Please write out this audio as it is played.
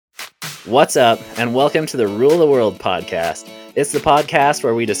What's up, and welcome to the Rule the World podcast. It's the podcast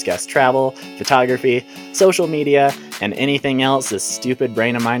where we discuss travel, photography, social media, and anything else this stupid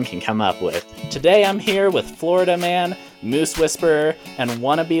brain of mine can come up with. Today I'm here with Florida man, moose whisperer, and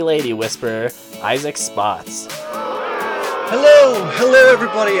wannabe lady whisperer, Isaac Spots. Hello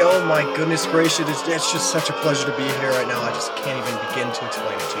everybody. Oh my goodness gracious, it's just such a pleasure to be here right now. I just can't even begin to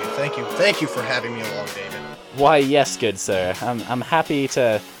explain it to you. Thank you for having me along, David. Why, yes, good sir. I'm happy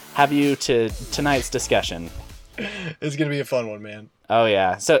to have you to tonight's discussion. It's gonna be a fun one, man. Oh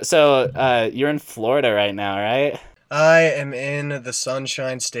yeah. So you're in Florida right now, right? I am in the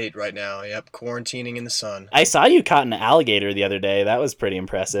Sunshine State right now. Yep, quarantining in the sun. I saw you caught an alligator the other day. That was pretty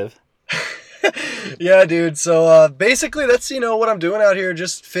impressive. Yeah, dude. So basically that's, what I'm doing out here.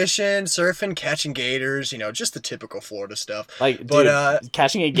 Just fishing, surfing, catching gators, just the typical Florida stuff.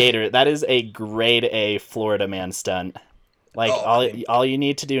 Catching a gator, that is a grade A Florida man stunt. All you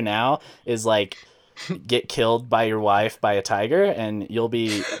need to do now is get killed by your wife by a tiger and you'll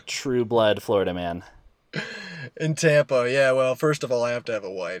be true blood Florida man. In Tampa, yeah. Well, first of all, I have to have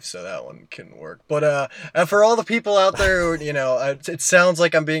a wife, so that one couldn't work. But for all the people out there, who, it sounds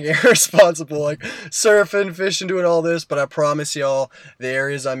like I'm being irresponsible, like surfing, fishing, doing all this. But I promise y'all, the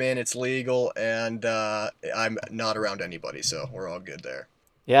areas I'm in, it's legal, and I'm not around anybody, so we're all good there.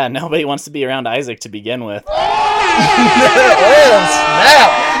 Yeah, nobody wants to be around Isaac to begin with. Oh,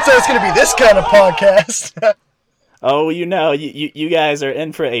 snap! So it's gonna be this kind of podcast. Oh, you guys are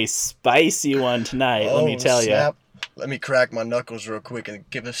in for a spicy one tonight, let me tell you. Let me crack my knuckles real quick and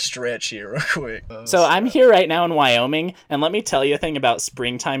give a stretch here real quick. So I'm here right now in Wyoming, and let me tell you a thing about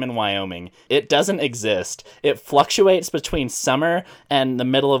springtime in Wyoming. It doesn't exist. It fluctuates between summer and the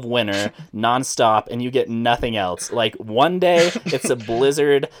middle of winter nonstop, and you get nothing else. Like one day it's a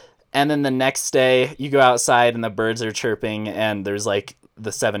blizzard, and then the next day you go outside and the birds are chirping, and there's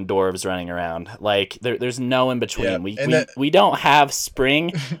the 7 dwarves running around. There's no in between. Yeah. We don't have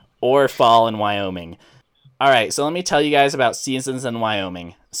spring or fall in Wyoming. All right, so let me tell you guys about seasons in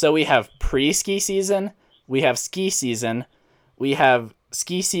Wyoming. So we have pre-ski season, we have ski season, we have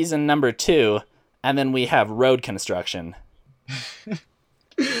ski season number 2, and then we have road construction.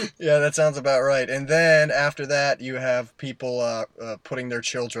 Yeah, that sounds about right. And then after that, you have people putting their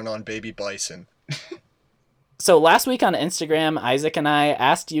children on baby bison. So last week on Instagram, Isaac and I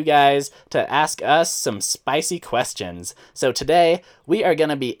asked you guys to ask us some spicy questions. So today, we are going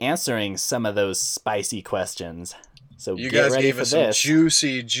to be answering some of those spicy questions. So you get guys ready gave for us this.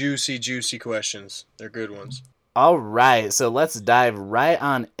 some juicy questions. They're good ones. All right, so let's dive right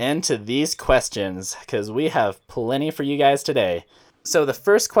on into these questions because we have plenty for you guys today. So the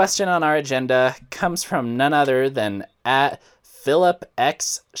first question on our agenda comes from none other than @Philip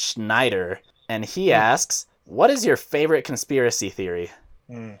X Schneider, and he asks, what is your favorite conspiracy theory?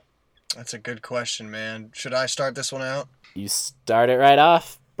 That's a good question, man. Should I start this one out? You start it right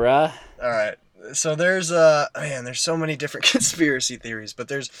off, bruh. All right. So there's so many different conspiracy theories, but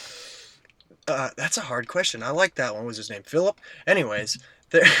that's a hard question. I like that one. What was his name? Philip? Anyways,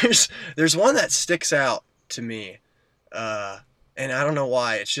 there's one that sticks out to me. And I don't know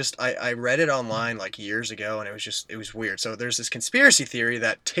why. It's just I read it online years ago, and it was weird. So there's this conspiracy theory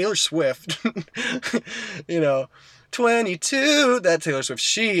that Taylor Swift, 22, that Taylor Swift,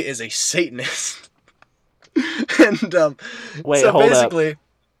 she is a Satanist. And wait, so hold basically, up.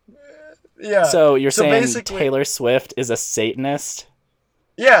 Yeah. So you're saying Taylor Swift is a Satanist?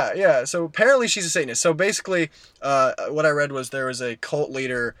 Yeah. So apparently she's a Satanist. So basically, what I read was there was a cult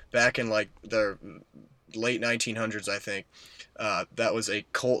leader back in the late 1900s, I think. That was a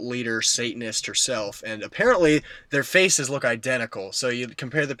cult leader Satanist herself, and apparently their faces look identical. So you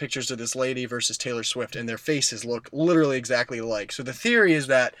compare the pictures of this lady versus Taylor Swift, and their faces look literally exactly alike. So the theory is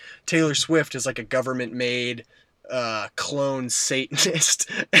that Taylor Swift is like a government-made clone Satanist,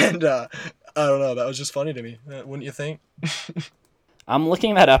 and I don't know, that was just funny to me, wouldn't you think? I'm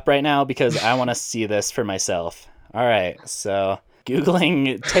looking that up right now because I want to see this for myself. All right, so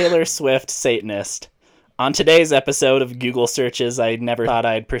Googling Taylor Swift Satanist. On today's episode of Google searches I never thought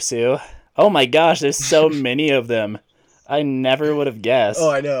I'd pursue. Oh my gosh, there's so many of them. I never would have guessed. Oh,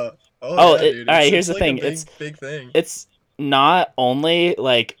 I know. All right, here's the thing. Big thing. It's not only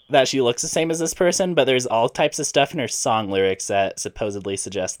that she looks the same as this person, but there's all types of stuff in her song lyrics that supposedly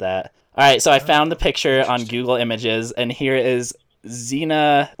suggest that. All right, so I found the picture on Google Images, and here is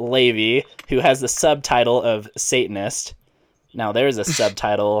Zena Levy, who has the subtitle of Satanist. Now, there's a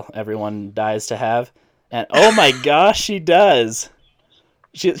subtitle everyone dies to have. And oh my gosh, she does.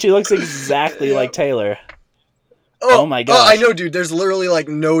 She looks exactly like Taylor. Oh my I gosh. know, dude. There's literally like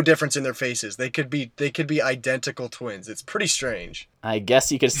no difference in their faces. They could be identical twins. It's pretty strange. I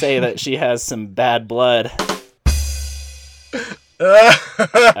guess you could say that she has some bad blood. All right.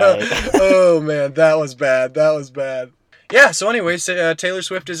 Oh man, that was bad. That was bad. Yeah. So, anyways, Taylor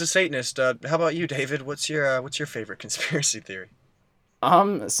Swift is a Satanist. How about you, David? What's your favorite conspiracy theory?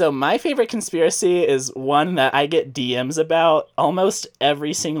 So my favorite conspiracy is one that I get DMs about almost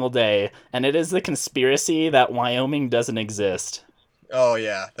every single day, and it is the conspiracy that Wyoming doesn't exist. Oh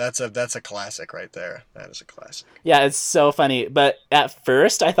yeah, that's a classic right there. That is a classic. Yeah, it's so funny. But at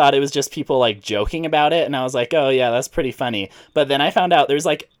first, I thought it was just people like joking about it, and I was like, "Oh yeah, that's pretty funny." But then I found out there's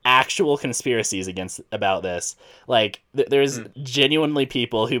like actual conspiracies against about this. Like, there's Hmm. genuinely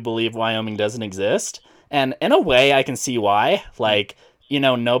people who believe Wyoming doesn't exist, and in a way, I can see why. Like,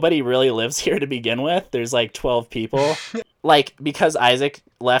 nobody really lives here to begin with. There's like 12 people. Like, because Isaac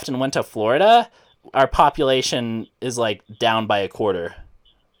left and went to Florida, our population is like down by a quarter.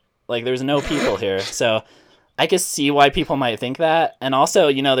 Like, there's no people here. So I can see why people might think that. And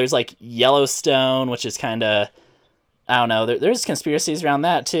also, there's like Yellowstone, which is kind of, I don't know, there's conspiracies around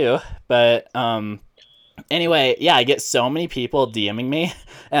that too. But anyway, yeah, I get so many people DMing me,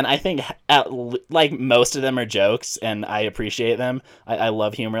 and I think like most of them are jokes, and I appreciate them. I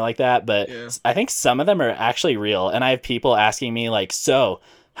love humor like that, but Yeah. I think some of them are actually real. And I have people asking me like, "So,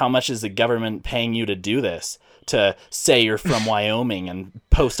 how much is the government paying you to do this? To say you're from Wyoming and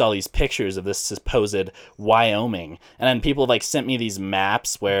post all these pictures of this supposed Wyoming?" And then people like sent me these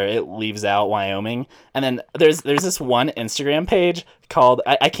maps where it leaves out Wyoming. And then there's this one Instagram page called,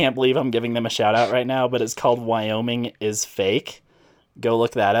 I can't believe I'm giving them a shout out right now, but it's called Wyoming is Fake. Go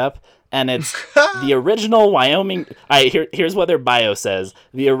look that up. And it's the original Wyoming. Here's what their bio says: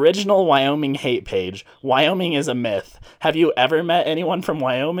 the original Wyoming hate page. Wyoming is a myth. Have you ever met anyone from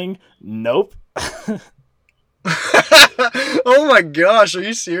Wyoming? Nope. Oh my gosh, are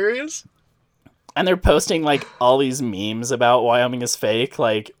you serious? And they're posting like all these memes about Wyoming is fake.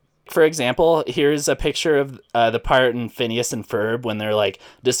 Like, for example, here's a picture of the part in Phineas and Ferb when they're like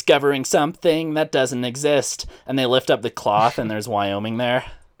discovering something that doesn't exist, and they lift up the cloth and there's Wyoming there.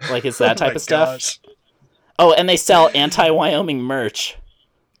 Like, it's that Oh type my of stuff. gosh. Oh, and they sell anti-Wyoming merch.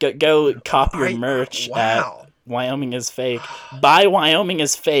 Go cop your merch at Wow. Wyoming is Fake. Buy Wyoming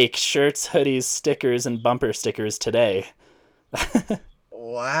is Fake shirts, hoodies, stickers, and bumper stickers today.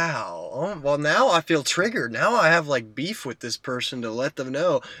 Wow. Oh, well, now I feel triggered. Now I have like beef with this person to let them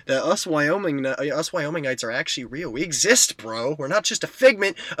know that us Wyomingites are actually real. We exist, bro. We're not just a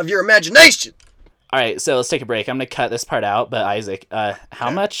figment of your imagination. All right, so let's take a break. I'm gonna cut this part out. But Isaac, how Yeah.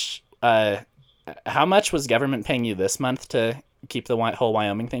 much? How much was government paying you this month to keep the whole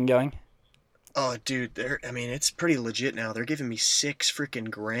Wyoming thing going? Oh, dude, I mean, it's pretty legit now. They're giving me 6 freaking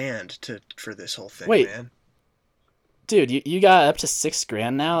grand for this whole thing, Wait, man. dude, you got up to 6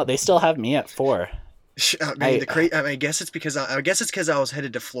 grand now. They still have me at 4. I mean, I I guess it's because I was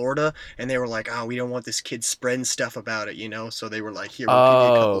headed to Florida, and they were like, "Oh, we don't want this kid spreading stuff about it, you know." So they were like, "Here, we'll give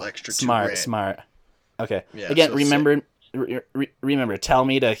you a couple Oh, extra 2 grand." smart. Okay. Yeah. Again, So it's sick. remember. Tell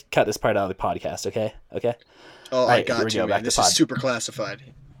me to cut this part out of the podcast. Okay. Okay. Oh, All I right. Here we got you, go. man. Back to This is pod. super classified.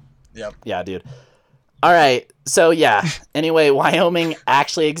 Yep. Yeah, dude. All right. So yeah. Anyway, Wyoming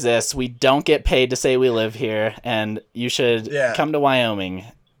actually exists. We don't get paid to say we live here, and you should Yeah. come to Wyoming.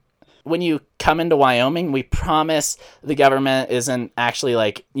 When you come into Wyoming, we promise the government isn't actually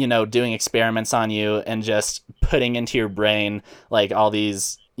like, doing experiments on you and just putting into your brain like all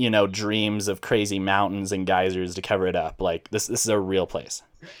these, dreams of crazy mountains and geysers to cover it up. Like, this is a real place.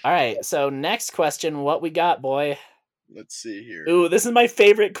 All right. So next question, what we got, boy? Let's see here. Ooh, this is my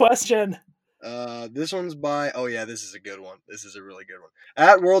favorite question. This one's by. Oh yeah, this is a good one. This is a really good one.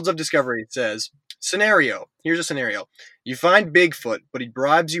 At Worlds of Discovery, it says scenario. Here's a scenario: you find Bigfoot, but he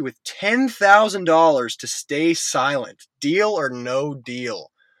bribes you with $10,000 to stay silent. Deal or no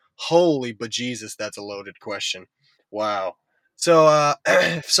deal? Holy bejesus, that's a loaded question. Wow. So,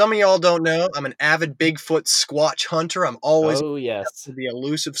 if some of y'all don't know, I'm an avid Bigfoot Squatch hunter. I'm always Oh, yes. the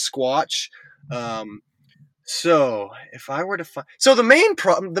elusive Squatch. Um, so if I were to find, so the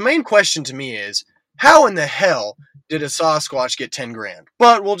main question to me is, how in the hell did a Sasquatch get 10 grand?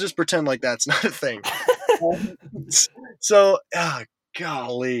 But we'll just pretend like that's not a thing. So,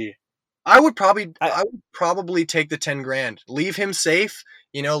 golly, I would probably take the 10 grand, leave him safe,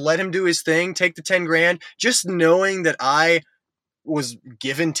 let him do his thing, take the 10 grand, just knowing that I was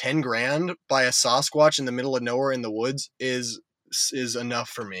given 10 grand by a Sasquatch in the middle of nowhere in the woods is enough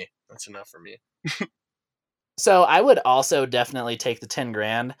for me. That's enough for me. So I would also definitely take the 10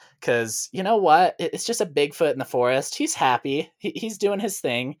 grand because you know what? It's just a Bigfoot in the forest. He's happy. He's doing his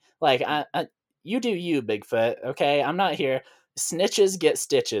thing. Like, you do you, Bigfoot. Okay, I'm not here. Snitches get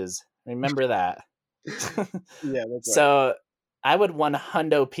stitches. Remember that. Yeah, that's right. So I would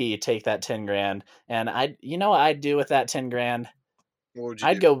 100p take that 10 grand, and you know what I'd do with that 10 grand? What would you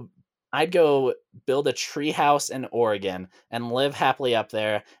I'd do? go I'd go build a tree house in Oregon and live happily up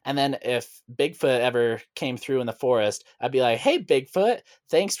there. And then if Bigfoot ever came through in the forest, I'd be like, "Hey Bigfoot,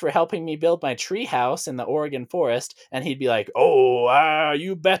 thanks for helping me build my tree house in the Oregon forest." And he'd be like, "Oh,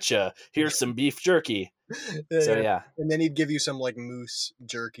 you betcha. Here's some beef jerky." So Yeah. yeah. And then he'd give you some like moose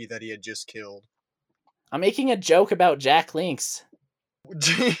jerky that he had just killed. I'm making a joke about Jack Links.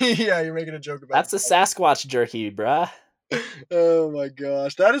 Yeah, you're making a joke about That's the Sasquatch jerky, bruh. Oh my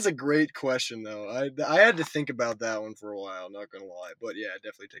gosh, that is a great question though. I had to think about that one for a while, not gonna lie. But yeah,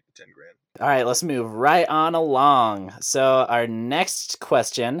 definitely take the 10 grand. All right, let's move right on along. So our next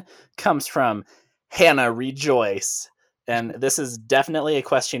question comes from Hannah Rejoice. And this is definitely a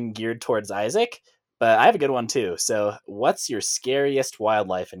question geared towards Isaac, but I have a good one too. So, what's your scariest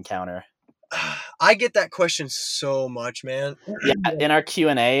wildlife encounter? I get that question so much, man. Yeah, in our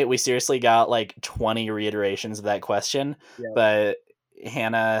Q&A, we seriously got like 20 reiterations of that question, Yeah. but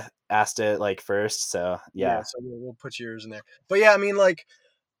Hannah asked it like first, so yeah. So we'll put yours in there. But yeah, I mean, like,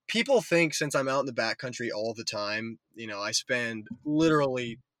 people think since I'm out in the backcountry all the time, I spend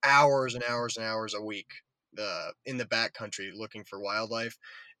literally hours and hours and hours a week in the backcountry looking for wildlife.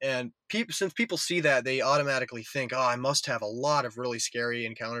 And since people see that, they automatically think, oh, I must have a lot of really scary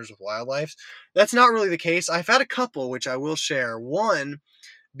encounters with wildlife. That's not really the case. I've had a couple, which I will share. One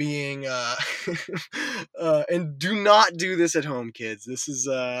being and do not do this at home, kids. This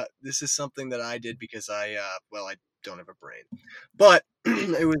is something that I did because I don't have a brain, but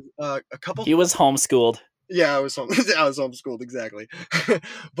it was a couple. He was homeschooled. Yeah, I was I was homeschooled, exactly.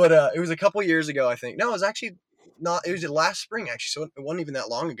 But it was a couple years ago, I think. No, it was actually not. It was last spring, actually, so it wasn't even that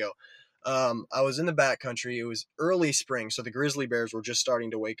long ago. I was in the backcountry. It was early spring, so the grizzly bears were just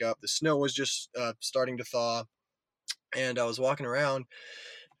starting to wake up. The snow was just starting to thaw, and I was walking around,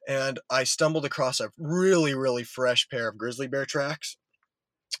 and I stumbled across a really, really fresh pair of grizzly bear tracks.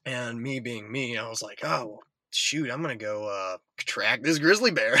 And me being me, I was like, oh, shoot, I'm gonna go track this grizzly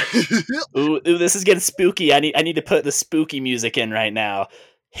bear. Ooh, this is getting spooky. I need to put the spooky music in right now.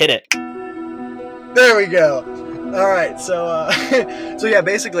 Hit it. There we go. All right, so so yeah,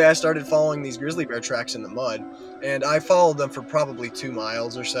 basically I started following these grizzly bear tracks in the mud, and I followed them for probably 2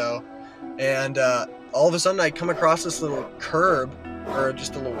 miles or so, and all of a sudden I come across this little curb, or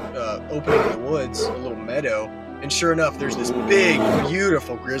just a little opening in the woods, a little meadow, and sure enough, there's this big,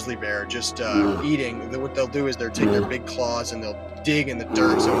 beautiful grizzly bear just eating. What they'll do is they'll take their big claws and they'll dig in the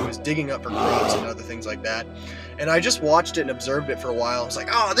dirt, so it was digging up for grubs and other things like that. And I just watched it and observed it for a while. I was like,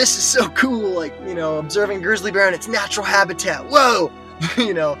 oh, this is so cool, like, observing grizzly bear in its natural habitat. Whoa!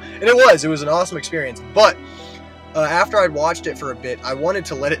 And it was an awesome experience. But after I'd watched it for a bit, I wanted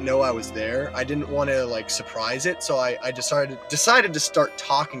to let it know I was there. I didn't want to like surprise it, so I decided to start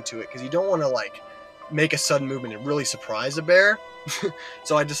talking to it, because you don't want to like make a sudden movement and really surprise a bear.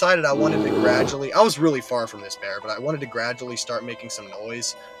 So I decided I wanted to gradually, I was really far from this bear, but I wanted to gradually start making some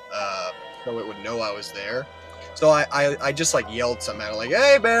noise so it would know I was there. So I just like yelled something at it, like,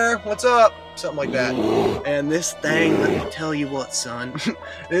 hey bear, what's up? Something like that. And this thing, let me tell you what, son,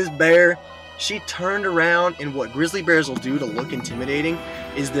 this bear, she turned around, and what grizzly bears will do to look intimidating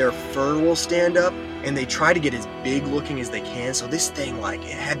is their fur will stand up and they try to get as big looking as they can. So this thing, like,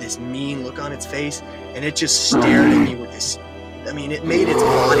 it had this mean look on its face, and it just stared at me with this, I mean, it made its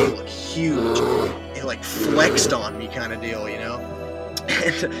body look huge. It like flexed on me kind of deal,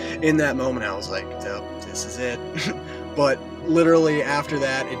 And in that moment I was like, oh, this is it. But literally after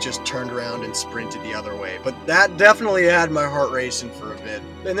that, it just turned around and sprinted the other way. But that definitely had my heart racing for a bit.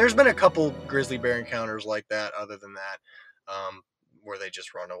 And there's been a couple grizzly bear encounters like that other than that, where they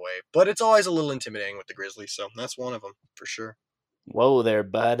just run away. But it's always a little intimidating with the grizzly, so that's one of them for sure. Whoa there,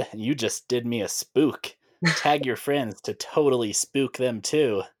 bud. You just did me a spook. Tag your friends to totally spook them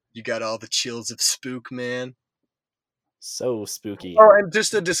too. You got all the chills of spook, man. So spooky. Oh, and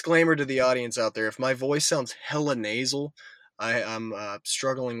just a disclaimer to the audience out there. If my voice sounds hella nasal, I'm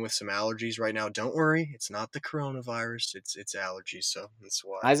struggling with some allergies right now. Don't worry, it's not the coronavirus. It's allergies, so that's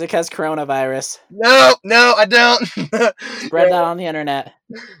why. Isaac has coronavirus. No, I don't. Spread that on the internet.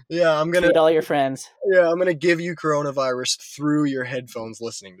 Yeah, I'm gonna feed all your friends. Yeah, I'm gonna give you coronavirus through your headphones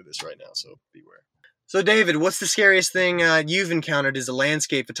listening to this right now, so beware. So David, what's the scariest thing you've encountered as a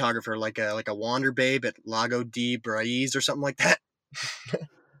landscape photographer, like a wander babe at Lago di Braies or something like that?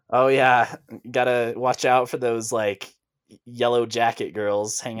 Oh yeah, gotta watch out for those like yellow jacket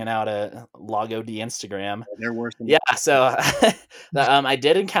girls hanging out at Lago di Instagram. They're worse than Yeah, so I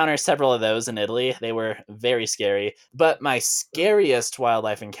did encounter several of those in Italy. They were very scary. But my scariest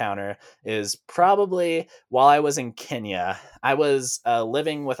wildlife encounter is probably while I was in Kenya. I was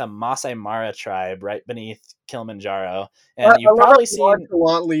living with a Masai Mara tribe right beneath Kilimanjaro. And I you've love how probably seen.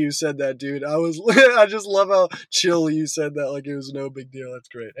 nonchalantly you said that, dude. I just love how chill you said that, like it was no big deal. That's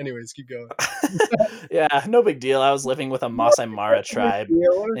great. Anyways, keep going. Yeah, no big deal. I was living with a Masai Mara tribe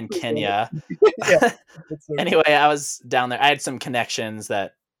in Kenya. Yeah, that's so Anyway, I was down there. I had some connections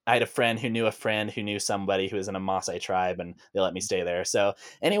that I had a friend who knew somebody who was in a Maasai tribe, and they let me stay there. So,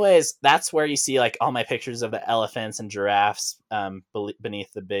 anyways, that's where you see like all my pictures of the elephants and giraffes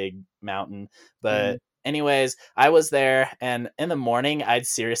beneath the big mountain. But anyways, I was there, and in the morning, I'd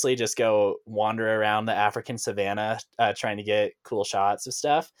seriously just go wander around the African savannah, trying to get cool shots of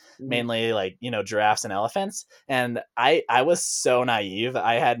stuff, mainly like giraffes and elephants. And I was so naive.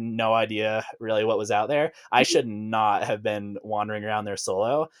 I had no idea really what was out there. I should not have been wandering around there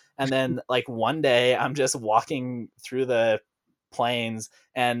solo. And then like one day, I'm just walking through the plains,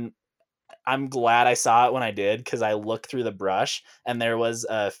 and I'm glad I saw it when I did, because I looked through the brush and there was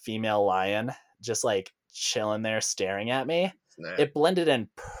a female lion just like chilling there staring at me. Snap. It blended in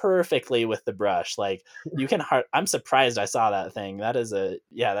perfectly with the brush. Like I'm surprised I saw that thing. That's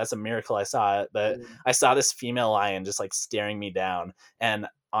a miracle I saw it. But I saw this female lion just like staring me down. And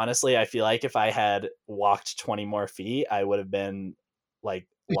honestly, I feel like if I had walked 20 more feet, I would have been like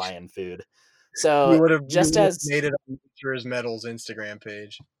lion food. So you would have made it on Nature's Metals Instagram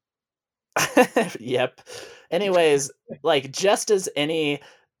page. Yep. Anyways, like just as any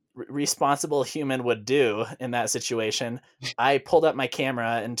responsible human would do in that situation, I pulled up my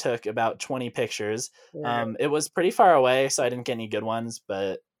camera and took about 20 pictures. It was pretty far away, so I didn't get any good ones,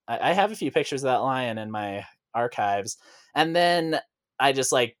 but I have a few pictures of that lion in my archives. And then I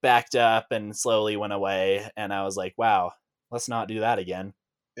just like backed up and slowly went away, and I was like, wow, let's not do that again.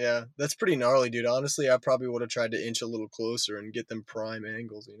 Yeah, that's pretty gnarly, dude. Honestly, I probably would have tried to inch a little closer and get them prime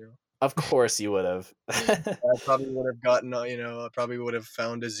angles, Of course you would have. I probably would have gotten, I probably would have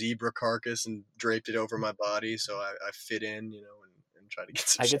found a zebra carcass and draped it over my body so I fit in, and try to get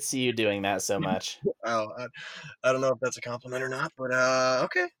some I could see you doing that so much. Oh, I don't know if that's a compliment or not, but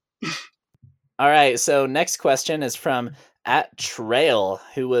okay. All right, so next question is from @Trail,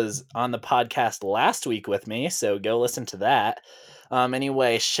 who was on the podcast last week with me, so go listen to that.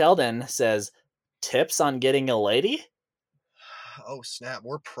 Anyway, Sheldon says, tips on getting a lady? Oh, snap.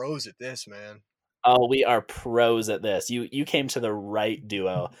 We're pros at this, man. Oh, we are pros at this. You came to the right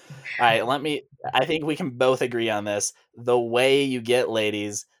duo. All right, I think we can both agree on this. The way you get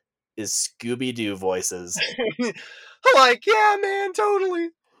ladies is Scooby-Doo voices. Like, yeah, man, totally.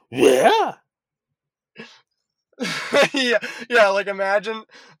 Yeah. yeah, like imagine.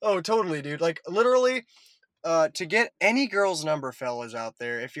 Oh, totally, dude. Like literally, to get any girl's number, fellas out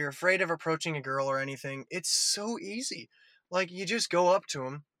there, if you're afraid of approaching a girl or anything, it's so easy. Like you just go up to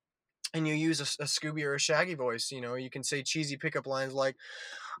them and you use a Scooby or a Shaggy voice. You can say cheesy pickup lines like,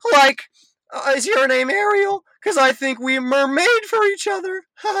 is your name Ariel? Because I think we mermaid for each other.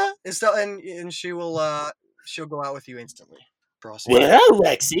 and she'll go out with you instantly. Well,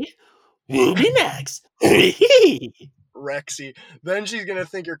 Lexi, we'll be next. Rexy. Then she's gonna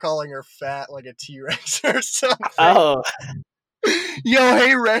think you're calling her fat like a T-Rex or something. Oh. Yo,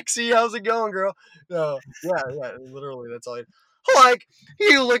 hey Rexy, how's it going, girl? No, yeah, literally, that's all. Like,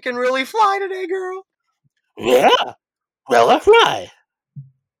 you looking really fly today, girl. Yeah, well, I fly.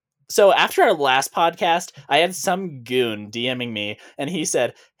 So after our last podcast, I had some goon DMing me, and he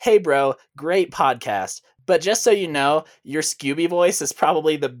said, "Hey, bro, great podcast. But just so you know, your Scooby voice is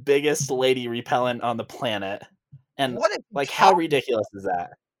probably the biggest lady repellent on the planet." And how ridiculous is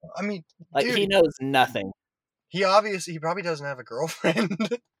that? I mean, like, dude, he knows nothing. He probably doesn't have a girlfriend.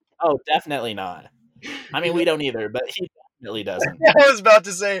 Oh, definitely not. I mean, we don't either, but he definitely doesn't. I was about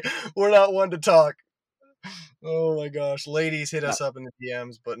to say, we're not one to talk. Oh my gosh, ladies hit us up in the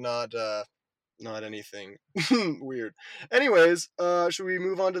DMs, but not anything weird. Anyways, should we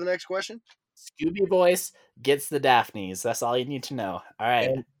move on to the next question? Scooby voice gets the Daphnes. That's all you need to know. All right.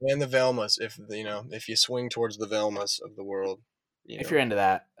 And the Velmas, if you swing towards the Velmas of the world. If you're into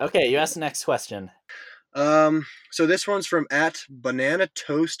that. Okay, you ask the next question. So this one's from @Banana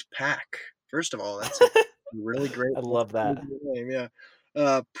Toast Pack. First of all, that's a really great. I love that name.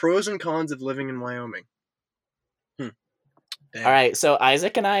 Yeah. Pros and cons of living in Wyoming. All right, so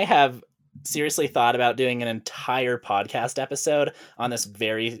Isaac and I have seriously thought about doing an entire podcast episode on this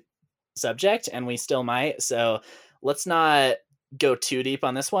very subject, and we still might. So let's not go too deep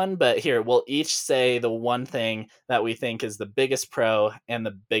on this one, but here we'll each say the one thing that we think is the biggest pro and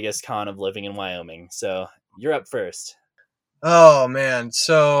the biggest con of living in Wyoming. So you're up first. Oh man,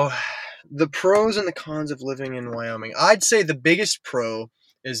 so the pros and the cons of living in Wyoming. I'd say the biggest pro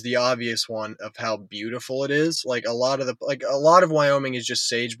is the obvious one of how beautiful it is. Like a lot of Wyoming is just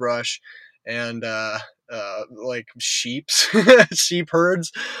sagebrush and like sheep's sheep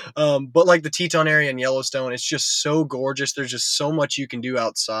herds. But like the Teton area in Yellowstone, it's just so gorgeous. There's just so much you can do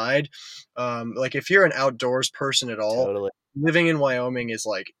outside. Like if you're an outdoors person at all, Totally. living in Wyoming is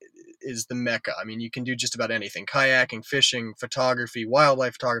the mecca. I mean, you can do just about anything: kayaking, fishing, photography,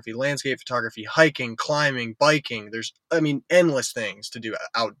 wildlife photography, landscape photography, hiking, climbing, biking. There's, I mean, endless things to do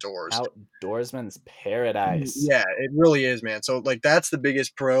outdoors. Outdoorsman's paradise. Yeah, it really is, man. So like that's the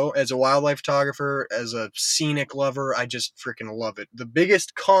biggest pro. As a wildlife photographer, as a scenic lover, I just freaking love it. The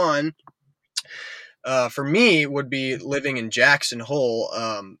biggest con for me would be living in Jackson Hole,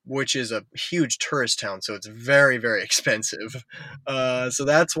 which is a huge tourist town, so it's very, very expensive. So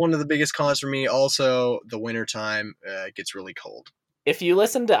that's one of the biggest cons for me. Also, the wintertime, it gets really cold. If you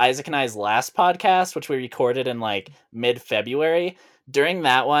listen to Isaac and I's last podcast, which we recorded in like mid-February, during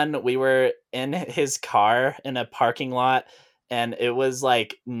that one, we were in his car in a parking lot and it was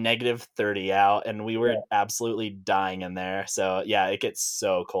like -30 out and we were absolutely dying in there. So yeah, it gets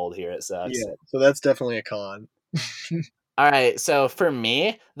so cold here. It sucks. Yeah, so that's definitely a con. All right. So for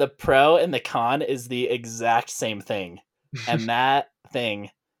me, the pro and the con is the exact same thing. And that thing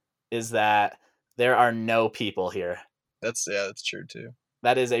is that there are no people here. That's true too.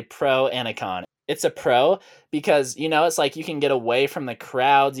 That is a pro and a con. It's a pro because, it's like you can get away from the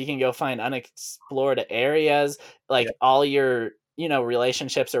crowds. You can go find unexplored areas. Like all your,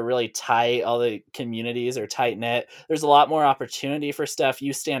 relationships are really tight. All the communities are tight knit. There's a lot more opportunity for stuff.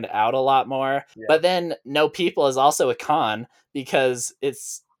 You stand out a lot more. Yeah. But then no people is also a con because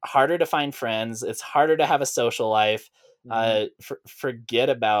it's harder to find friends. It's harder to have a social life. Forget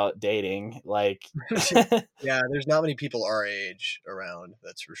about dating. Like, yeah, there's not many people our age around.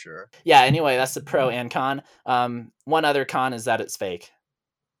 That's for sure. Yeah. Anyway, that's the pro and con. One other con is that it's fake.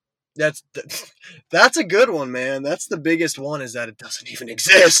 That's a good one, man. That's the biggest one, is that it doesn't even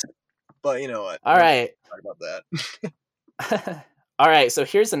exist. But you know what? All right. Talk about that. All right. So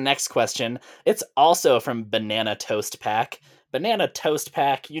here's the next question. It's also from Banana Toast Pack. Banana Toast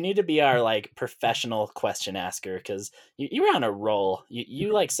Pack, you need to be our like professional question asker because you were on a roll.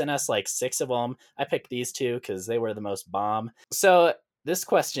 You like sent us like 6 of them. I picked these 2 because they were the most bomb. So this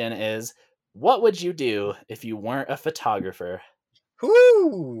question is, what would you do if you weren't a photographer?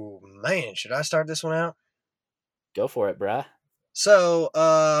 Whoo, man, should I start this one out? Go for it, bruh. So,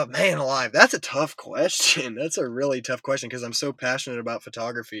 man alive, that's a tough question. That's a really tough question because I'm so passionate about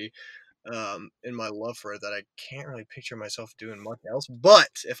photography. In my love for it, that I can't really picture myself doing much else. But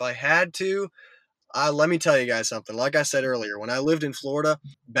if I had to, let me tell you guys something. Like I said earlier, when I lived in Florida,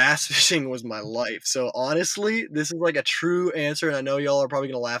 bass fishing was my life. So honestly, this is like a true answer, and I know y'all are probably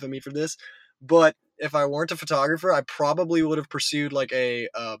gonna laugh at me for this, but if I weren't a photographer, I probably would have pursued like a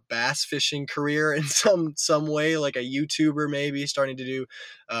bass fishing career in some way, like a YouTuber maybe, starting to do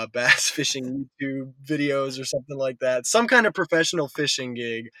bass fishing YouTube videos or something like that. Some kind of professional fishing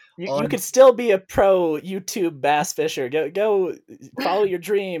gig. You could still be a pro YouTube bass fisher. Go follow your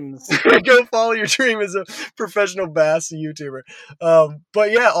dreams. Go follow your dream as a professional bass YouTuber.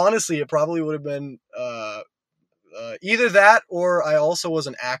 But yeah, honestly, it probably would have been either that, or I also was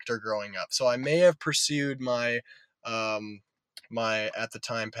an actor growing up, so I may have pursued my at the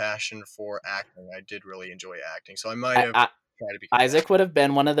time passion for acting. I did really enjoy acting, so I might have tried to become Isaac would have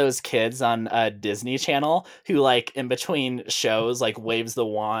been one of those kids on Disney Channel who, like, in between shows, like, waves the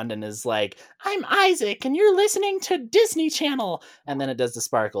wand and is like, "I'm Isaac, and you're listening to Disney Channel," and then it does the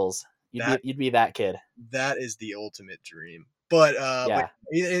sparkles. You'd be that kid. That is the ultimate dream. But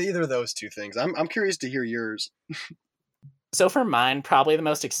either of those 2 things. I'm curious to hear yours. So for mine, probably the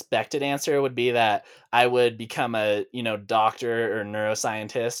most expected answer would be that I would become a, doctor or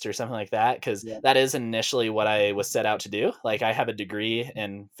neuroscientist or something like that, because that is initially what I was set out to do. Like, I have a degree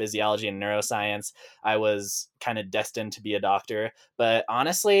in physiology and neuroscience. I was kind of destined to be a doctor. But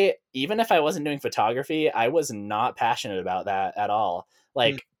honestly, even if I wasn't doing photography, I was not passionate about that at all.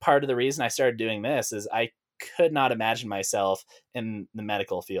 Like, part of the reason I started doing this is I could not imagine myself in the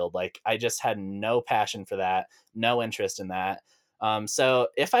medical field. Like, I just had no passion for that, no interest in that. So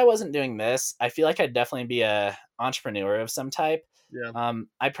if I wasn't doing this, I feel like I'd definitely be a entrepreneur of some type. Yeah.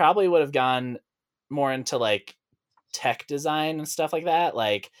 I probably would have gone more into like tech design and stuff like that.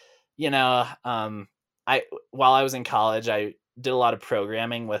 Like, while I was in college, I did a lot of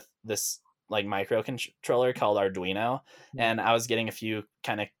programming with this like microcontroller called Arduino, and I was getting a few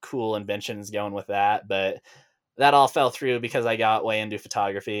kind of cool inventions going with that, but that all fell through because I got way into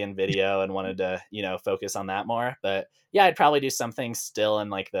photography and video and wanted to, focus on that more. But yeah, I'd probably do something still in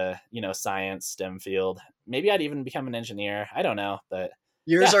like the, science STEM field. Maybe I'd even become an engineer. I don't know, but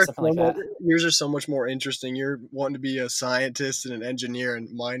Yours yeah, are something like that. yours are so much more interesting. You're wanting to be a scientist and an engineer,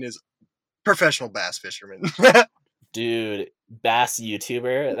 and mine is professional bass fisherman. Dude, bass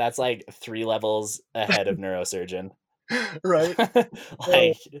YouTuber, that's like 3 levels ahead of neurosurgeon. Right? Like,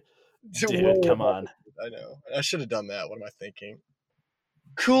 Way dude, come above on. it. I know. I should have done that. What am I thinking?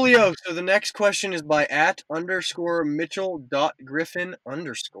 Coolio. So the next question is by @_Mitchell.Griffin_.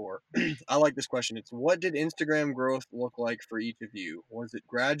 I like this question. It's, what did Instagram growth look like for each of you? Was it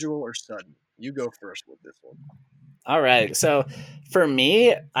gradual or sudden? You go first with this one. All right. So for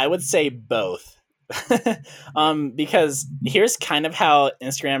me, I would say both. Because here's kind of how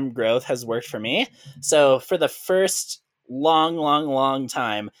Instagram growth has worked for me. So for the first long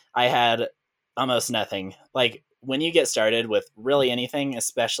time, I had almost nothing. Like when you get started with really anything,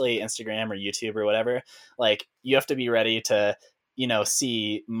 especially Instagram or YouTube or whatever, like you have to be ready to,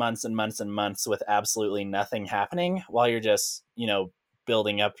 see months and months and months with absolutely nothing happening while you're just,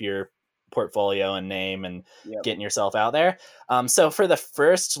 building up your portfolio and name and Yep. getting yourself out there. So for the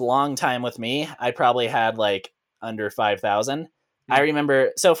first long time with me, I probably had like under 5,000. I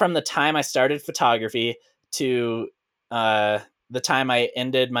remember, so from the time I started photography to the time I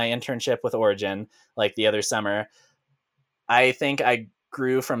ended my internship with Origin, like the other summer, I think I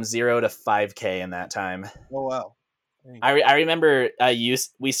grew from 0 to 5K in that time. Oh, wow. I remember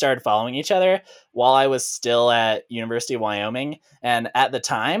we started following each other while I was still at University of Wyoming, and at the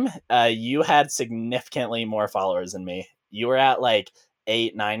time, you had significantly more followers than me. You were at like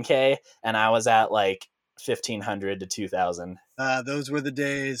 8-9K, and I was at like 1,500 to 2,000. Those were the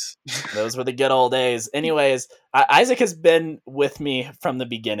days. Those were the good old days. Anyways, Isaac has been with me from the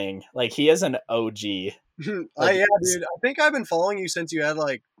beginning. Like he is an OG. Yeah, dude. I think I've been following you since you had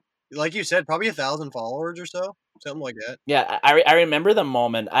like you said, probably 1,000 followers or so. Something like that. Yeah, I remember the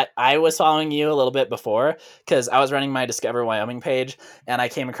moment. I was following you a little bit before because I was running my Discover Wyoming page and I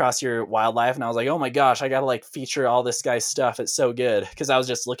came across your wildlife and I was like, oh my gosh, I gotta like feature all this guy's stuff. It's so good, because I was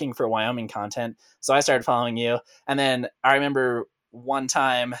just looking for Wyoming content. So I started following you, and then I remember one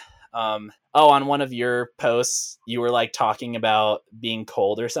time, on one of your posts, you were like talking about being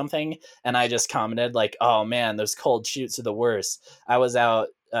cold or something, and I just commented like, oh man, those cold shoots are the worst. I was out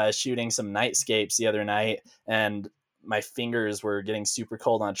shooting some nightscapes the other night, and my fingers were getting super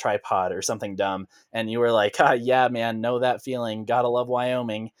cold on a tripod or something dumb. And you were like, yeah, man, know that feeling. Gotta love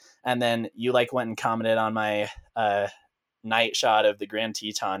Wyoming. And then you like went and commented on my night shot of the Grand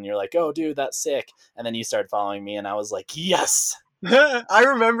Teton. You're like, oh, dude, that's sick. And then you started following me, and I was like, yes. I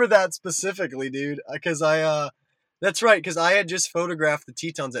remember that specifically, dude, because that's right, because I had just photographed the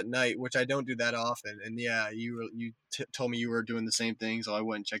Tetons at night, which I don't do that often. And yeah, you told me you were doing the same thing, so I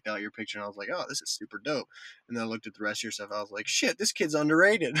went and checked out your picture, and I was like, oh, this is super dope. And then I looked at the rest of your stuff, I was like, shit, this kid's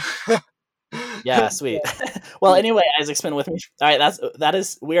underrated. Yeah, sweet. Well, anyway, Isaac's been with me. All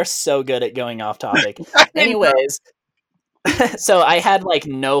right, we are so good at going off topic. Anyways, so I had like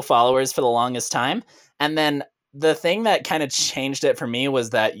no followers for the longest time, and then the thing that kind of changed it for me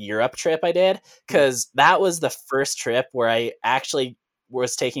was that Europe trip I did, because that was the first trip where I actually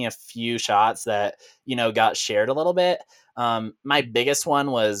was taking a few shots that got shared a little bit. My biggest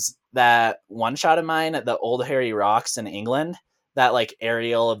one was that one shot of mine at the Old Harry Rocks in England, that like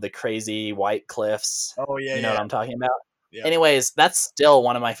aerial of the crazy white cliffs. Oh yeah, you know what I'm talking about. Yeah. Anyways, that's still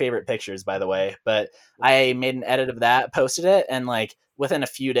one of my favorite pictures, by the way. But I made an edit of that, posted it, and like within a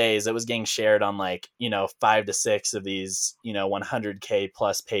few days, it was getting shared on like 5 to 6 of these 100K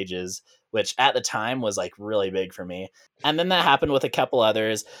plus pages, which at the time was like really big for me. And then that happened with a couple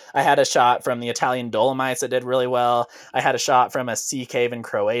others. I had a shot from the Italian Dolomites that did really well. I had a shot from a sea cave in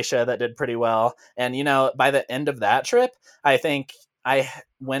Croatia that did pretty well. And by the end of that trip, I think I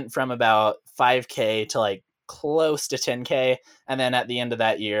went from about 5K to like close to 10K. And then at the end of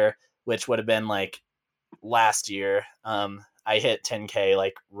that year, which would have been like last year, I hit 10K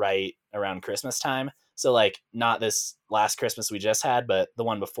like right around Christmas time. So like not this last Christmas we just had, but the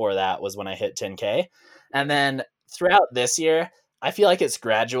one before that was when I hit 10K. And then throughout this year, I feel like it's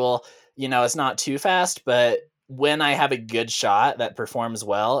gradual. It's not too fast, but when I have a good shot that performs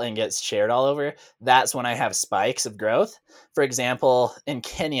well and gets shared all over, that's when I have spikes of growth. For example, in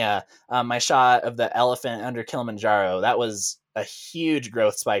Kenya, my shot of the elephant under Kilimanjaro, that was a huge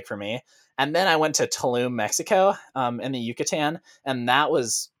growth spike for me. And then I went to Tulum, Mexico, in the Yucatan, and that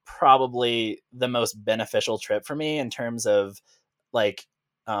was probably the most beneficial trip for me in terms of like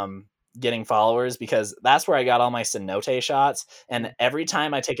getting followers, because that's where I got all my cenote shots. And every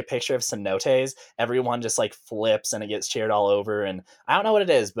time I take a picture of cenotes, everyone just like flips and it gets shared all over. And I don't know what it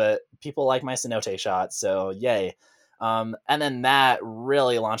is, but people like my cenote shots. So yay. And then that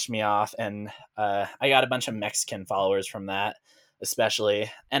really launched me off. And I got a bunch of Mexican followers from that,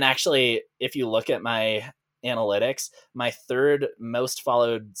 especially. And actually, if you look at my analytics, my third most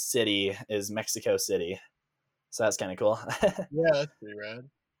followed city is Mexico City. So that's kind of cool. Yeah, that's pretty rad.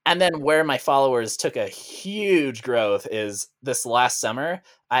 And then where my followers took a huge growth is this last summer.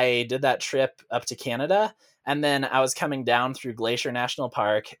 I did that trip up to Canada, and then I was coming down through Glacier National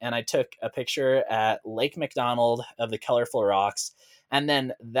Park, and I took a picture at Lake McDonald of the colorful rocks. And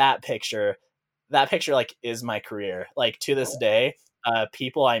then that picture like is my career. Like to this day,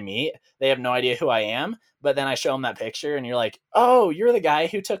 people I meet, they have no idea who I am, but then I show them that picture and you're like, oh, you're the guy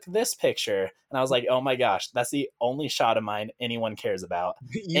who took this picture. And I was like, oh my gosh, that's the only shot of mine anyone cares about.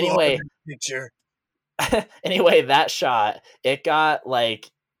 You are Anyway, the picture. anyway, that shot, it got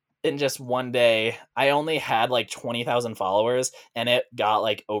like in just one day, I only had like 20,000 followers and it got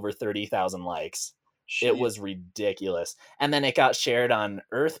like over 30,000 likes. It Shit. was ridiculous. And then it got shared on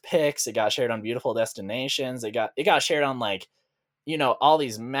Earth Pics, it got shared on Beautiful Destinations, it got shared on like, all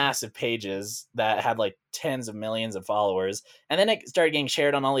these massive pages that had like tens of millions of followers. And then it started getting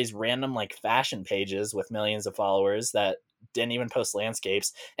shared on all these random like fashion pages with millions of followers that didn't even post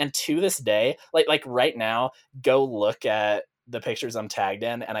landscapes. And to this day, like right now, go look at the pictures I'm tagged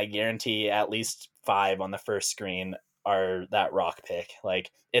in, and I guarantee at least 5 on the first screen are that rock pic.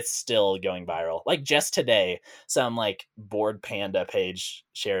 Like it's still going viral. Like just today, some like bored panda page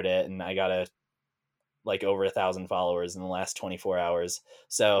shared it, and I got like over 1,000 followers in the last 24 hours.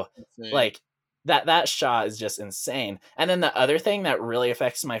 So Insane. like that shot is just insane. And then the other thing that really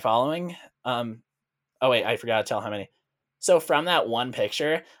affects my following, oh wait, I forgot to tell how many. So from that one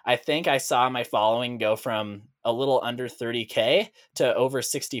picture, I think I saw my following go from a little under 30K to over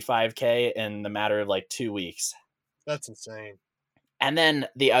 65K in the matter of like 2 weeks. That's insane. And then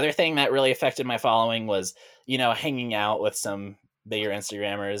the other thing that really affected my following was, hanging out with some bigger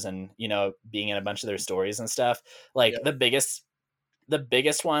Instagrammers and, being in a bunch of their stories and stuff. Like Yeah. the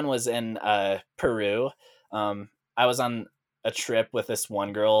biggest one was in Peru. I was on a trip with this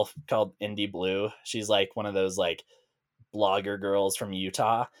one girl called Indie Blue. She's like one of those like blogger girls from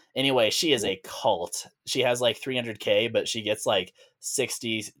Utah. Anyway, she is a cult. She has like 300K, but she gets like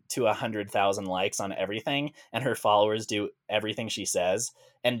 60 to 100,000 likes on everything, and her followers do everything she says.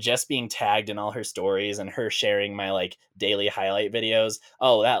 And just being tagged in all her stories and her sharing my like daily highlight videos,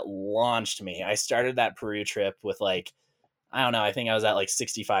 oh, that launched me. I started that Peru trip with like, I don't know, I think I was at like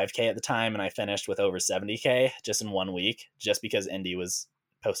 65K at the time, and I finished with over 70K just in 1 week, just because Indy was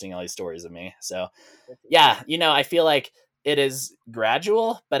posting all these stories of me. So yeah, I feel like it is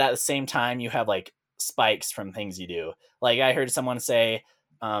gradual, but at the same time, you have like spikes from things you do. Like I heard someone say,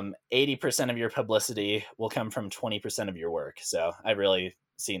 80% of your publicity will come from 20% of your work. So I've really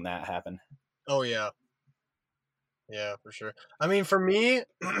seen that happen. Oh yeah. Yeah, for sure. I mean, for me,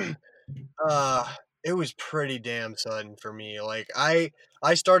 uh, it was pretty damn sudden for me. Like I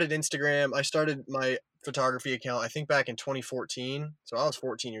started Instagram. I started my photography account. I think back in 2014. So I was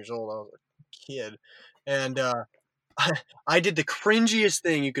 14 years old. I was a kid, and I did the cringiest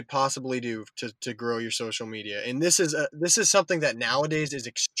thing you could possibly do to grow your social media, and this is something that nowadays is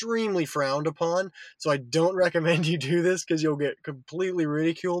extremely frowned upon. So I don't recommend you do this because you'll get completely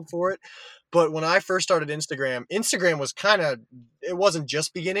ridiculed for it. But when I first started Instagram, Instagram was it wasn't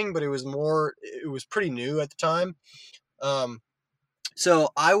just beginning, but it was pretty new at the time. Um, so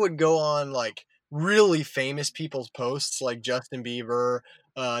I would go on like really famous people's posts like Justin Bieber,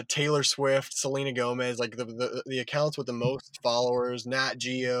 Taylor Swift, Selena Gomez, like the accounts with the most followers, Nat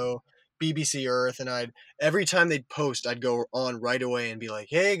Geo, BBC Earth, and every time they'd post, I'd go on right away and be like,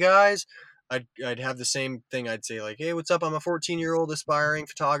 "Hey guys." I'd have the same thing. I'd say like, "Hey, what's up? I'm a 14-year-old aspiring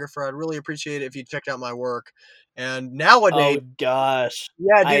photographer. I'd really appreciate it if you checked out my work." And nowadays, Oh gosh.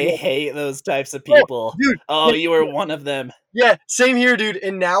 yeah, dude, I hate those types of yeah, people. dude, Oh, you were one of them. yeah, same here, dude.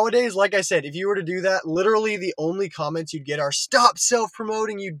 And nowadays, like I said, if you were to do that, literally the only comments you'd get are "Stop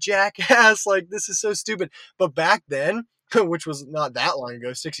self-promoting, you jackass!" Like this is so stupid. But back then, which was not that long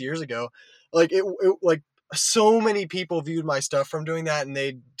ago, 6 years ago, like like so many people viewed my stuff from doing that, and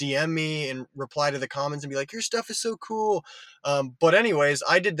they'd DM me and reply to the comments and be like, "Your stuff is so cool." But anyways,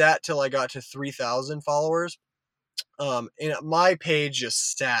 I did that till I got to 3,000 followers. And my page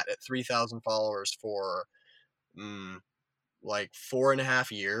just sat at 3,000 followers for. Like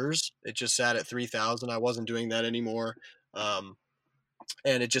 4.5 years. It just sat at 3,000. I wasn't doing that anymore. Um,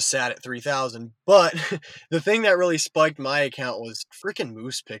 and it just sat at 3,000. But the thing that really spiked my account was freaking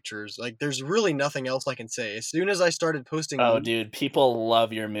moose pictures. Like, there's really nothing else I can say. As soon as I started posting Oh, moose, dude, people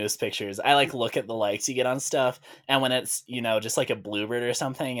love your moose pictures. I like look at the likes you get on stuff, and when it's just like a bluebird or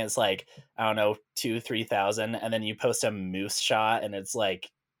something, it's like I don't know 2-3,000, and then you post a moose shot, and it's like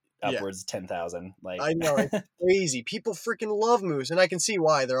yeah, upwards of 10,000. Like, I know it's crazy. People freaking love moose, and I can see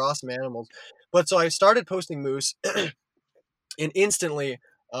why. They're awesome animals. But so I started posting moose, and instantly,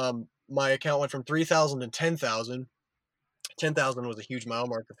 my account went from 3,000 to 10,000. 10,000 was a huge mile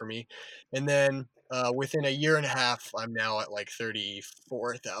marker for me. And then within a year and a half, I'm now at like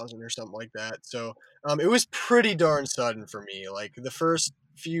 34,000 or something like that. So it was pretty darn sudden for me. Like the first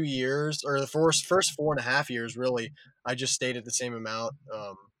few years, or the first 4.5 years, really, I just stayed at the same amount.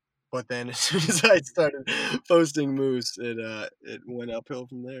 But then as soon as I started posting moose, it went uphill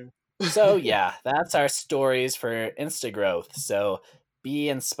from there. so yeah, that's our stories for Insta growth. So be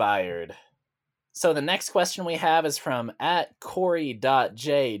inspired. So the next question we have is from at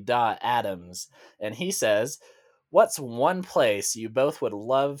Corey.J.Adams, and he says, "What's one place you both would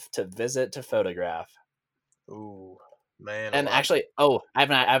love to visit to photograph?" Ooh, man, a And lot. actually, I have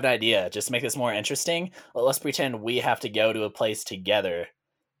an idea. Just to make this more interesting, let's pretend we have to go to a place together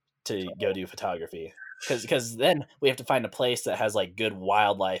to go do photography. Because then we have to find a place that has like good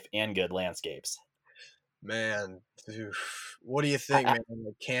wildlife and good landscapes. Man, what do you think, I man?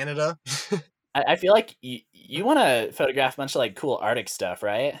 Like Canada? I feel like you want to photograph a bunch of like cool Arctic stuff,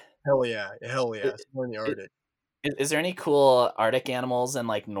 right? Hell yeah, hell I- yeah. Somewhere in the Arctic. Is there any cool Arctic animals in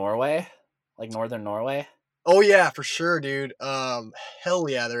like Norway, like northern Norway? Oh yeah, for sure, dude. Hell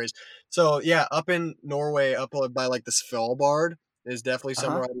yeah, there is. So yeah, up in Norway, up by like the Svalbard, is definitely Uh huh.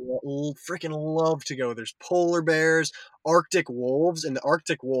 somewhere I freaking love to go. There's polar bears, Arctic wolves, and the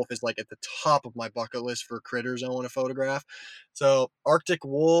Arctic wolf is like at the top of my bucket list for critters I want to photograph. So Arctic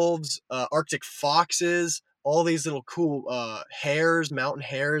wolves, Arctic foxes, all these little cool hares, mountain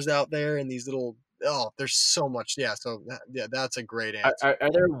hares out there, and these little, oh, there's so much. Yeah, so yeah, that's a great answer.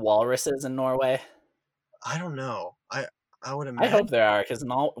 Are there walruses in Norway? I don't know. I would I hope imagine. there are, because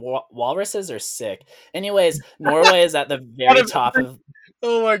walruses are sick. Anyways, Norway is at the Out very of top of.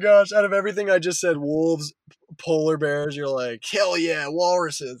 Oh my gosh, out of everything I just said, wolves, polar bears, you're like, hell yeah,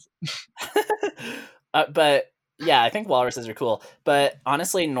 walruses. But yeah, I think walruses are cool. But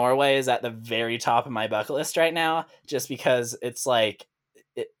honestly, Norway is at the very top of my bucket list right now, just because it's like,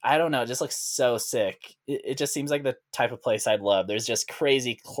 I don't know, it just looks so sick. It just seems like the type of place I'd love. There's just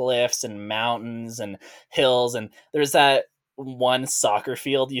crazy cliffs and mountains and hills, and there's that one soccer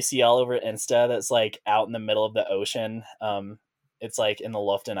field you see all over Insta that's like out in the middle of the ocean. It's like in the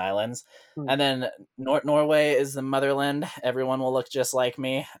Lofton Islands, Hmm, and then Norway is the motherland. Everyone will look just like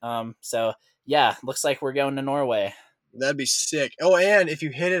me. So yeah, looks like we're going to Norway. that'd be sick. Oh, and if you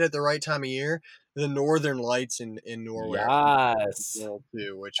hit it at the right time of year, the northern lights in Norway are Yes, cool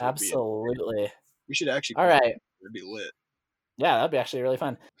too, which would be, absolutely. we should actually All go. right. It'd be lit. Yeah, that'd be actually really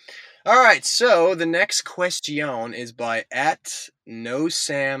fun. All right, so the next question is by at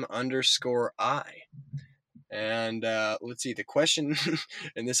nosam_I. And let's see the question,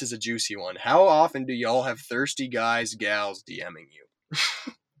 and this is a juicy one. How often do y'all have thirsty guys, gals DMing you?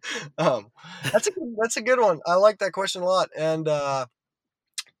 um, that's a good one. I like that question a lot. And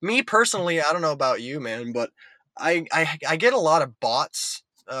me personally, I don't know about you, man, but I get a lot of bots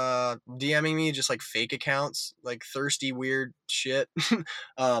DMing me, just like fake accounts, like thirsty weird shit.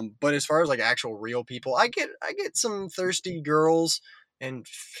 But as far as like actual real people, I get some thirsty girls and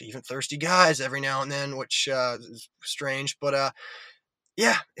even thirsty guys every now and then, which is strange. But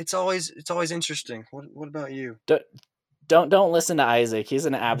yeah, it's always interesting. What about you? Don't don't listen to Isaac. He's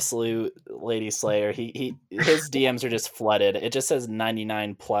an absolute lady slayer. His DMs are just flooded. It just says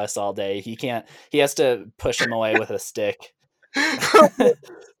 99 plus all day. He has to push them away with a stick.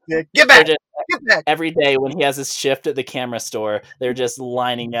 Yeah, get They're back, just get back. every day when he has his shift at the camera store, they're just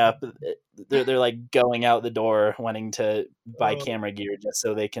lining up. They're like going out the door wanting to buy Oh, camera gear just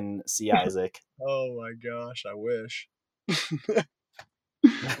so they can see Isaac. oh my gosh, I wish.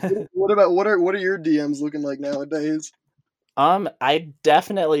 What are your DMs looking like nowadays? I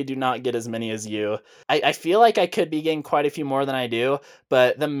definitely do not get as many as you. I feel like I could be getting quite a few more than I do,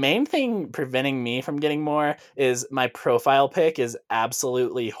 but the main thing preventing me from getting more is my profile pic is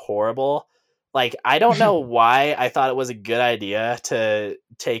absolutely horrible. Like, I don't know why I thought it was a good idea to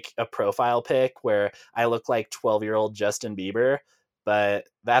take a profile pic where I look like 12-year-old Justin Bieber, but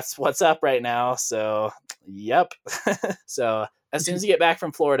that's what's up right now. So, yep. So, as soon as you get back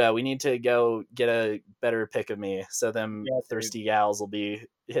from Florida, we need to go get a better pic of me, so them Yeah, thirsty gals will be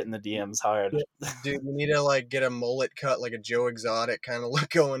hitting the DMs hard. dude, you need to like get a mullet cut, like a Joe Exotic kind of look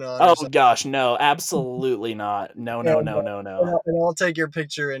going on, or Oh something. gosh, no, absolutely not. No, no, no, no, no. And I'll take your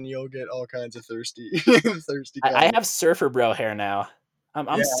picture, and you'll get all kinds of thirsty, thirsty. I have surfer bro hair now. I'm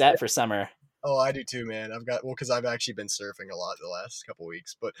Yeah. set for summer. Oh, I do too, man. Because I've actually been surfing a lot the last couple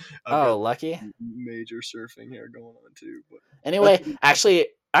weeks, but I've Oh, got lucky. major surfing here going on too. But Anyway, actually,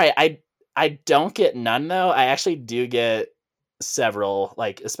 I don't get none though. I actually do get several,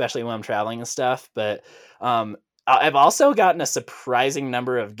 like especially when I'm traveling and stuff. But I've also gotten a surprising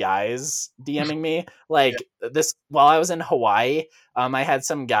number of guys DMing me. Like this while I was in Hawaii, I had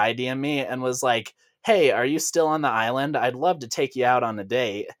some guy DM me and was like, "Hey, are you still on the island? I'd love to take you out on a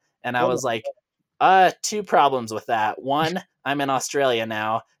date." And I was like, two problems with that. One, I'm in Australia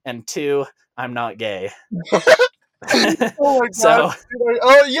now, and two, I'm not gay. Oh my god! So,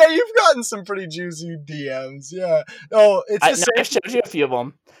 oh yeah, you've gotten some pretty juicy DMs. Yeah. Oh, it's the same. I've showed you a few of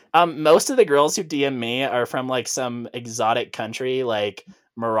them. Most of the girls who DM me are from like some exotic country, like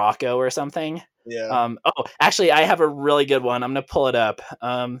Morocco or something. Yeah. Oh, actually, I have a really good one. I'm gonna pull it up.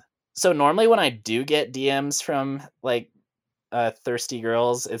 So normally when I do get DMs from like thirsty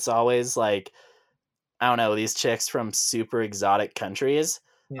girls, it's always like, I don't know, these chicks from super exotic countries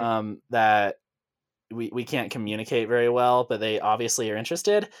that we can't communicate very well, but they obviously are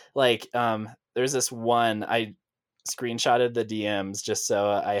interested. Like there's this one, I screenshotted the DMs just so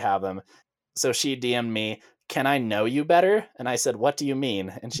I have them. So she DM'd me, "Can I know you better?" And I said, "What do you mean?"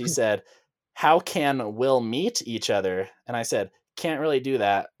 And she said, "How can we'll meet each other?" And I said, "Can't really do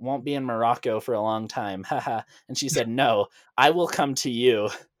that. Won't be in Morocco for a long time." Haha. And she said, "No, I will come to you."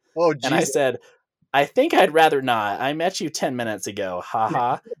 Oh, And I Jesus. said, "I think I'd rather not. I met you 10 minutes ago.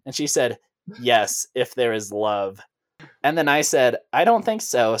 Haha." And she said, "Yes, if there is love." And then I said, "I don't think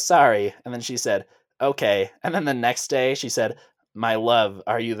so. Sorry." And then she said, "Okay." And then the next day she said, "My love,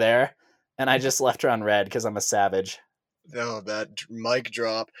 are you there?" And I just left her on red because I'm a savage. Oh, that mic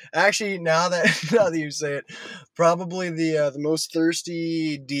drop. Actually, now that now that you say it, probably the most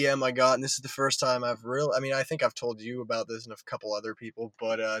thirsty DM I got, and this is the first time I've really. I mean, I think I've told you about this and a couple other people,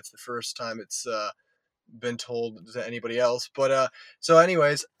 but it's the first time it's been told to anybody else. But so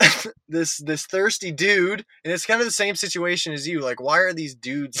anyways, this thirsty dude, and it's kind of the same situation as you. Like, why are these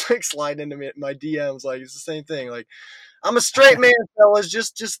dudes like sliding into my DMs? Like, it's the same thing. Like, I'm a straight man, fellas.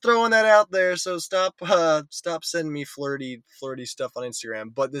 Just throwing that out there. So stop sending me flirty stuff on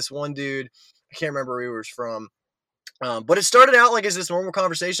Instagram. But this one dude, I can't remember where he was from. But it started out like as this normal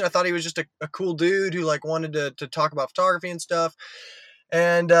conversation. I thought he was just a cool dude who like wanted to talk about photography and stuff.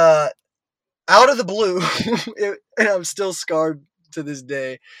 And out of the blue, and I'm still scarred to this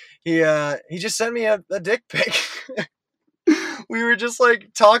day. He just sent me a dick pic. We were just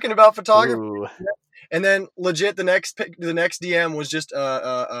like talking about photography. Ooh. And then legit the next DM was just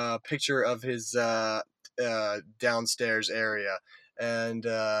a picture of his downstairs area, and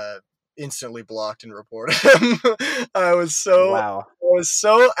instantly blocked and reported him. I was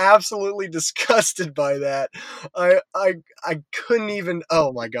so absolutely disgusted by that. I couldn't even.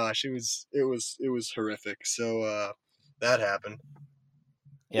 Oh my gosh, it was horrific. So that happened.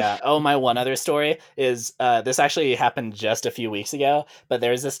 Yeah. Oh, my one other story is this actually happened just a few weeks ago, but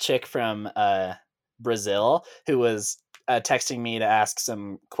there's this chick from Brazil who was texting me to ask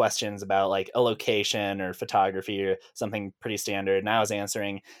some questions about like a location or photography or something pretty standard, and I was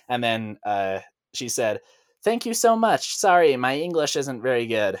answering, and then she said, "Thank you so much. Sorry, my English isn't very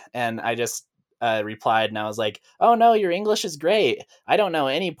good." And I just replied, and I was like, "Oh no, your English is great. I don't know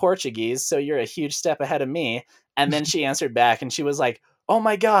any Portuguese, so you're a huge step ahead of me." And then she answered back, and she was like, "Oh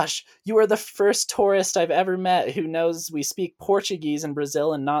my gosh, you are the first tourist I've ever met who knows we speak Portuguese in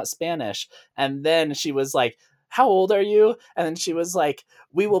Brazil and not Spanish." And then she was like, "How old are you?" And then she was like,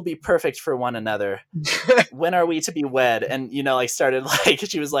 "We will be perfect for one another. When are we to be wed?" And, like started like,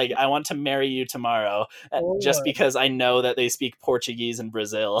 she was like, "I want to marry you tomorrow." Just because I know that they speak Portuguese in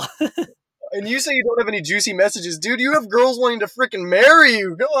Brazil. And you say you don't have any juicy messages. Dude, you have girls wanting to freaking marry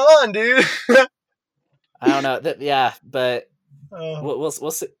you. Go on, dude. I don't know. Yeah, but we'll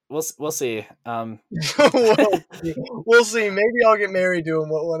see. We'll see. We'll see. Maybe I'll get married to him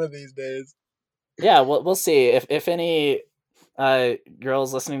one of these days. Yeah, we'll see. If any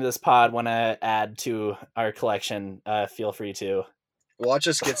girls listening to this pod want to add to our collection, feel free to. Watch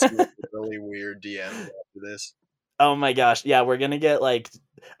us get some really weird DMs after this. Oh my gosh. Yeah, we're going to get like...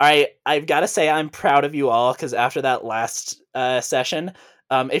 All right, I've got to say I'm proud of you all because after that last session,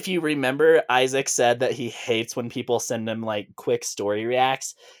 If you remember, Isaac said that he hates when people send him like quick story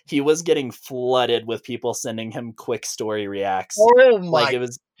reacts. He was getting flooded with people sending him quick story reacts. Oh Like my it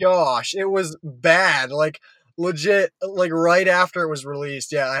was gosh, it was bad. Like legit, like right after it was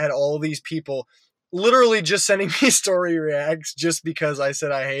released, yeah, I had all these people literally just sending me story reacts just because I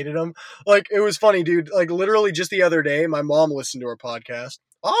said I hated them. Like it was funny, dude. Like literally just the other day, my mom listened to our podcast.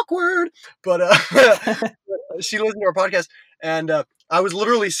 Awkward, but she listened to our podcast, and I was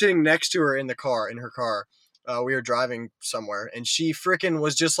literally sitting next to her in the car, in her car. We were driving somewhere, and she freaking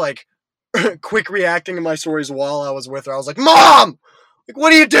was just like quick reacting to my stories while I was with her. I was like, "Mom, like,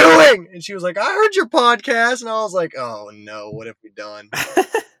 what are you doing?" And she was like, "I heard your podcast," and I was like, "Oh no, what have we done?"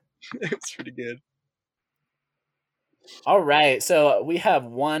 It's pretty good. All right, so we have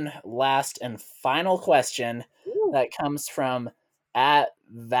one last and final question Ooh. that comes from at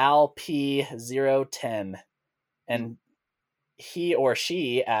ValP010, and he or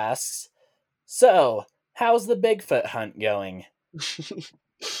she asks, "So, how's the Bigfoot hunt going?"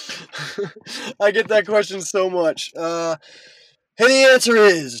 I get that question so much. And the answer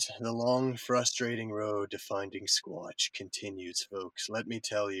is the long, frustrating road to finding Squatch continues, folks. Let me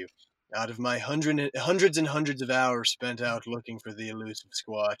tell you, out of my hundreds and hundreds of hours spent out looking for the elusive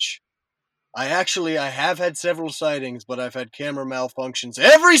Squatch, I have had several sightings, but I've had camera malfunctions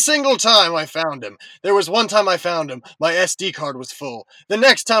every single time I found him. There was one time I found him, my SD card was full. The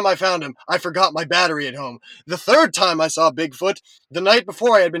next time I found him, I forgot my battery at home. The third time I saw Bigfoot, the night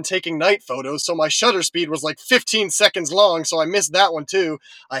before I had been taking night photos, so my shutter speed was like 15 seconds long, so I missed that one too.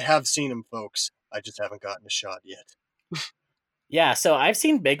 I have seen him, folks. I just haven't gotten a shot yet. Yeah, so I've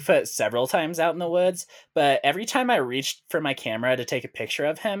seen Bigfoot several times out in the woods, but every time I reached for my camera to take a picture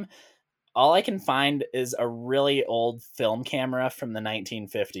of him, all I can find is a really old film camera from the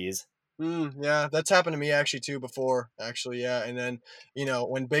 1950s. Yeah, that's happened to me actually too before. Actually, yeah. And then,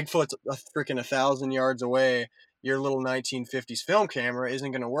 when Bigfoot's a freaking 1,000 yards away, your little 1950s film camera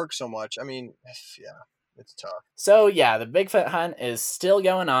isn't going to work so much. I mean, yeah, it's tough. So yeah, the Bigfoot hunt is still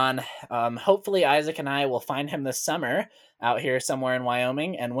going on. Hopefully Isaac and I will find him this summer out here somewhere in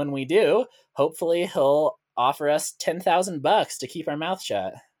Wyoming, and when we do, hopefully he'll offer us $10,000 to keep our mouth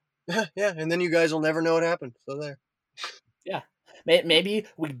shut. Yeah, and then you guys will never know what happened. So there. Yeah. Maybe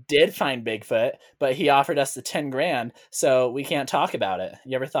we did find Bigfoot, but he offered us the 10 grand, so we can't talk about it.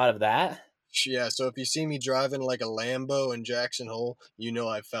 You ever thought of that? Yeah, so if you see me driving like a Lambo in Jackson Hole, you know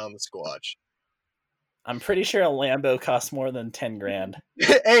I've found the Squatch. I'm pretty sure a Lambo costs more than 10 grand.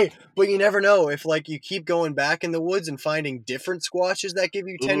 Hey, but you never know if like you keep going back in the woods and finding different Squatches that give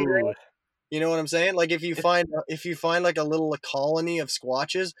you 10 grand. You know what I'm saying? Like if you find like a colony of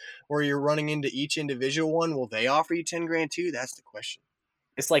Squatches where you're running into each individual one, will they offer you 10 grand too? That's the question.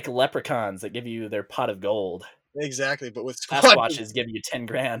 It's like leprechauns that give you their pot of gold. Exactly, but with Sasquatches give you 10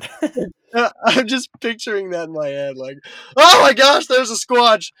 grand. I'm just picturing that in my head, like, oh my gosh, there's a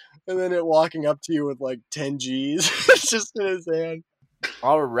Squatch, and then it walking up to you with like 10 G's. It's just in his hand.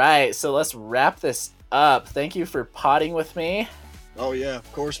 All right, so let's wrap this up. Thank you for potting with me. Oh yeah,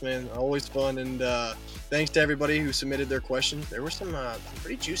 of course, man. Always fun, and thanks to everybody who submitted their questions. There were some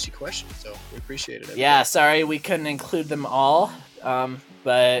pretty juicy questions, so we appreciate it. Yeah, sorry we couldn't include them all,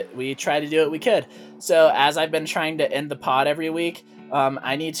 but we tried to do what we could. So as I've been trying to end the pod every week,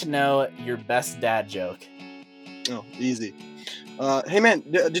 I need to know your best dad joke. Oh, easy. Hey man,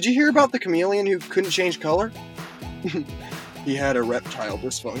 did you hear about the chameleon who couldn't change color? He had erectile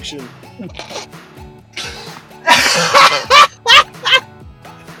dysfunction.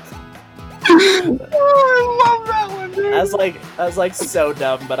 Oh, I love that one, dude. I was like so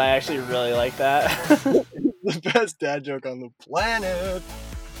dumb, but I actually really like that. The best dad joke on the planet.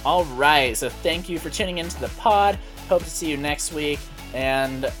 All right, so thank you for tuning into the pod. Hope to see you next week.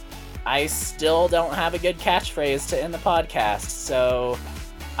 And I still don't have a good catchphrase to end the podcast. So,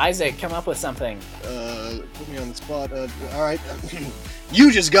 Isaac, come up with something. Put me on the spot. All right.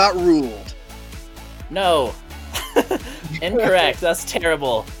 You just got ruled. No. Incorrect. That's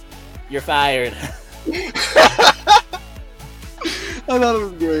terrible. You're fired. I thought it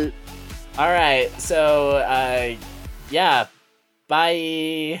was great. All right. So, yeah.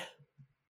 Bye.